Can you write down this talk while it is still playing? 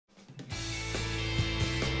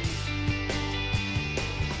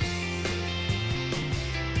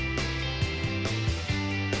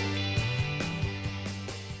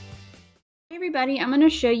everybody, I'm going to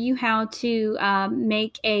show you how to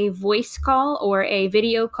make a voice call or a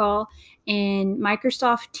video call in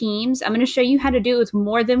Microsoft Teams. I'm going to show you how to do it with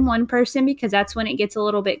more than one person because that's when it gets a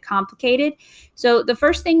little bit complicated. So the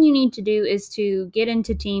first thing you need to do is to get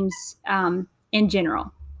into Teams in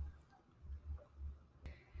general.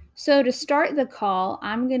 So to start the call,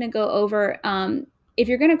 I'm going to go over if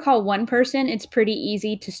you're going to call one person, it's pretty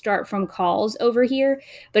easy to start from calls over here.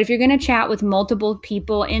 But if you're going to chat with multiple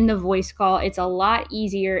people in the voice call, it's a lot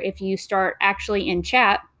easier if you start actually in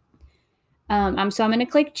chat. So I'm going to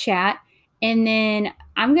click chat, and then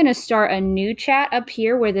I'm going to start a new chat up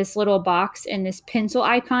here where this little box and this pencil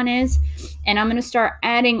icon is. And I'm going to start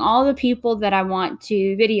adding all the people that I want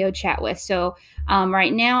to video chat with. So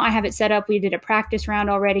right now I have it set up. We did a practice round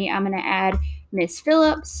already. I'm going to add Miss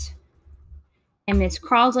Phillips and Miss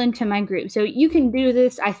Crosland to my group. So you can do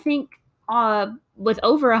this, I think, with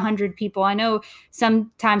over 100 people. I know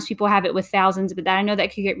sometimes people have it with thousands, but I know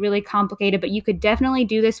that could get really complicated. But you could definitely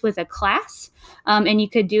do this with a class, and you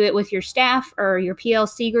could do it with your staff or your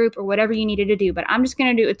PLC group or whatever you needed to do. But I'm just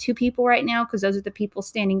going to do it with 2 people right now because those are the people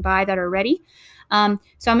standing by that are ready. So I'm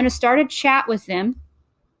going to start a chat with them.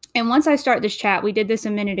 And once I start this chat, we did this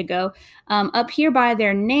a minute ago, up here by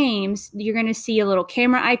their names, you're going to see a little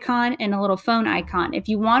camera icon and a little phone icon. If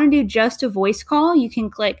you want to do just a voice call, you can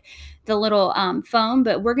click the little phone,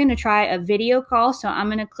 but we're going to try a video call. So I'm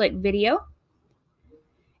going to click video.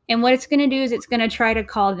 And what it's going to do is it's going to try to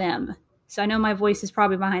call them. So I know my voice is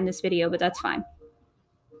probably behind this video, but that's fine.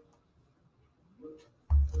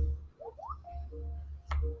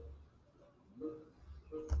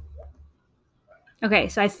 Okay,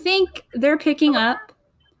 so I think they're picking up.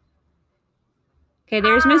 Okay,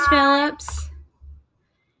 there's Miss Phillips.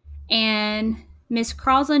 And Miss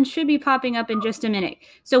Crosland should be popping up in just a minute.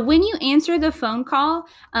 So when you answer the phone call,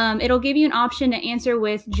 it'll give you an option to answer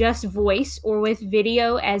with just voice or with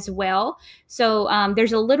video as well. So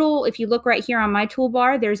there's a little, if you look right here on my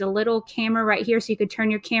toolbar, there's a little camera right here so you could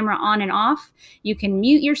turn your camera on and off. You can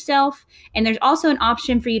mute yourself. And there's also an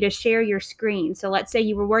option for you to share your screen. So let's say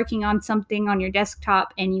you were working on something on your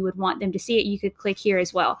desktop and you would want them to see it, you could click here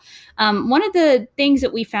as well. One of the things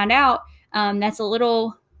that we found out that's a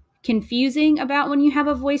little confusing about when you have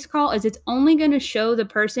a voice call is it's only going to show the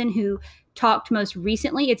person who talked most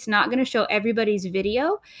recently. It's not going to show everybody's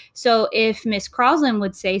video. So if Miss Crosland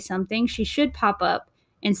would say something, she should pop up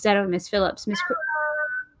instead of Miss Phillips.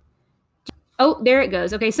 Oh, there it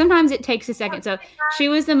goes. Okay, sometimes it takes a second. So she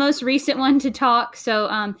was the most recent one to talk.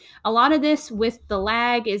 So a lot of this with the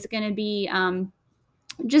lag is going to be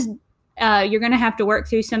you're going to have to work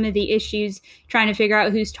through some of the issues trying to figure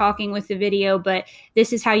out who's talking with the video, but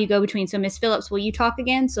this is how you go between. So Miss Phillips, will you talk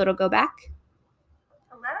again? So it'll go back.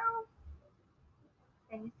 Hello?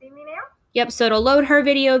 Can you see me now? Yep, so it'll load her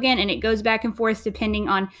video again, and it goes back and forth depending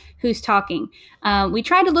on who's talking. We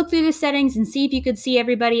tried to look through the settings and see if you could see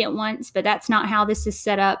everybody at once, but that's not how this is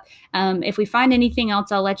set up. If we find anything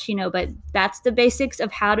else, I'll let you know, but that's the basics of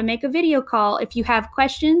how to make a video call. If you have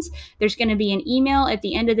questions, there's going to be an email at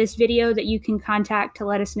the end of this video that you can contact to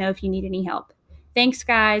let us know if you need any help. Thanks,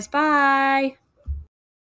 guys. Bye.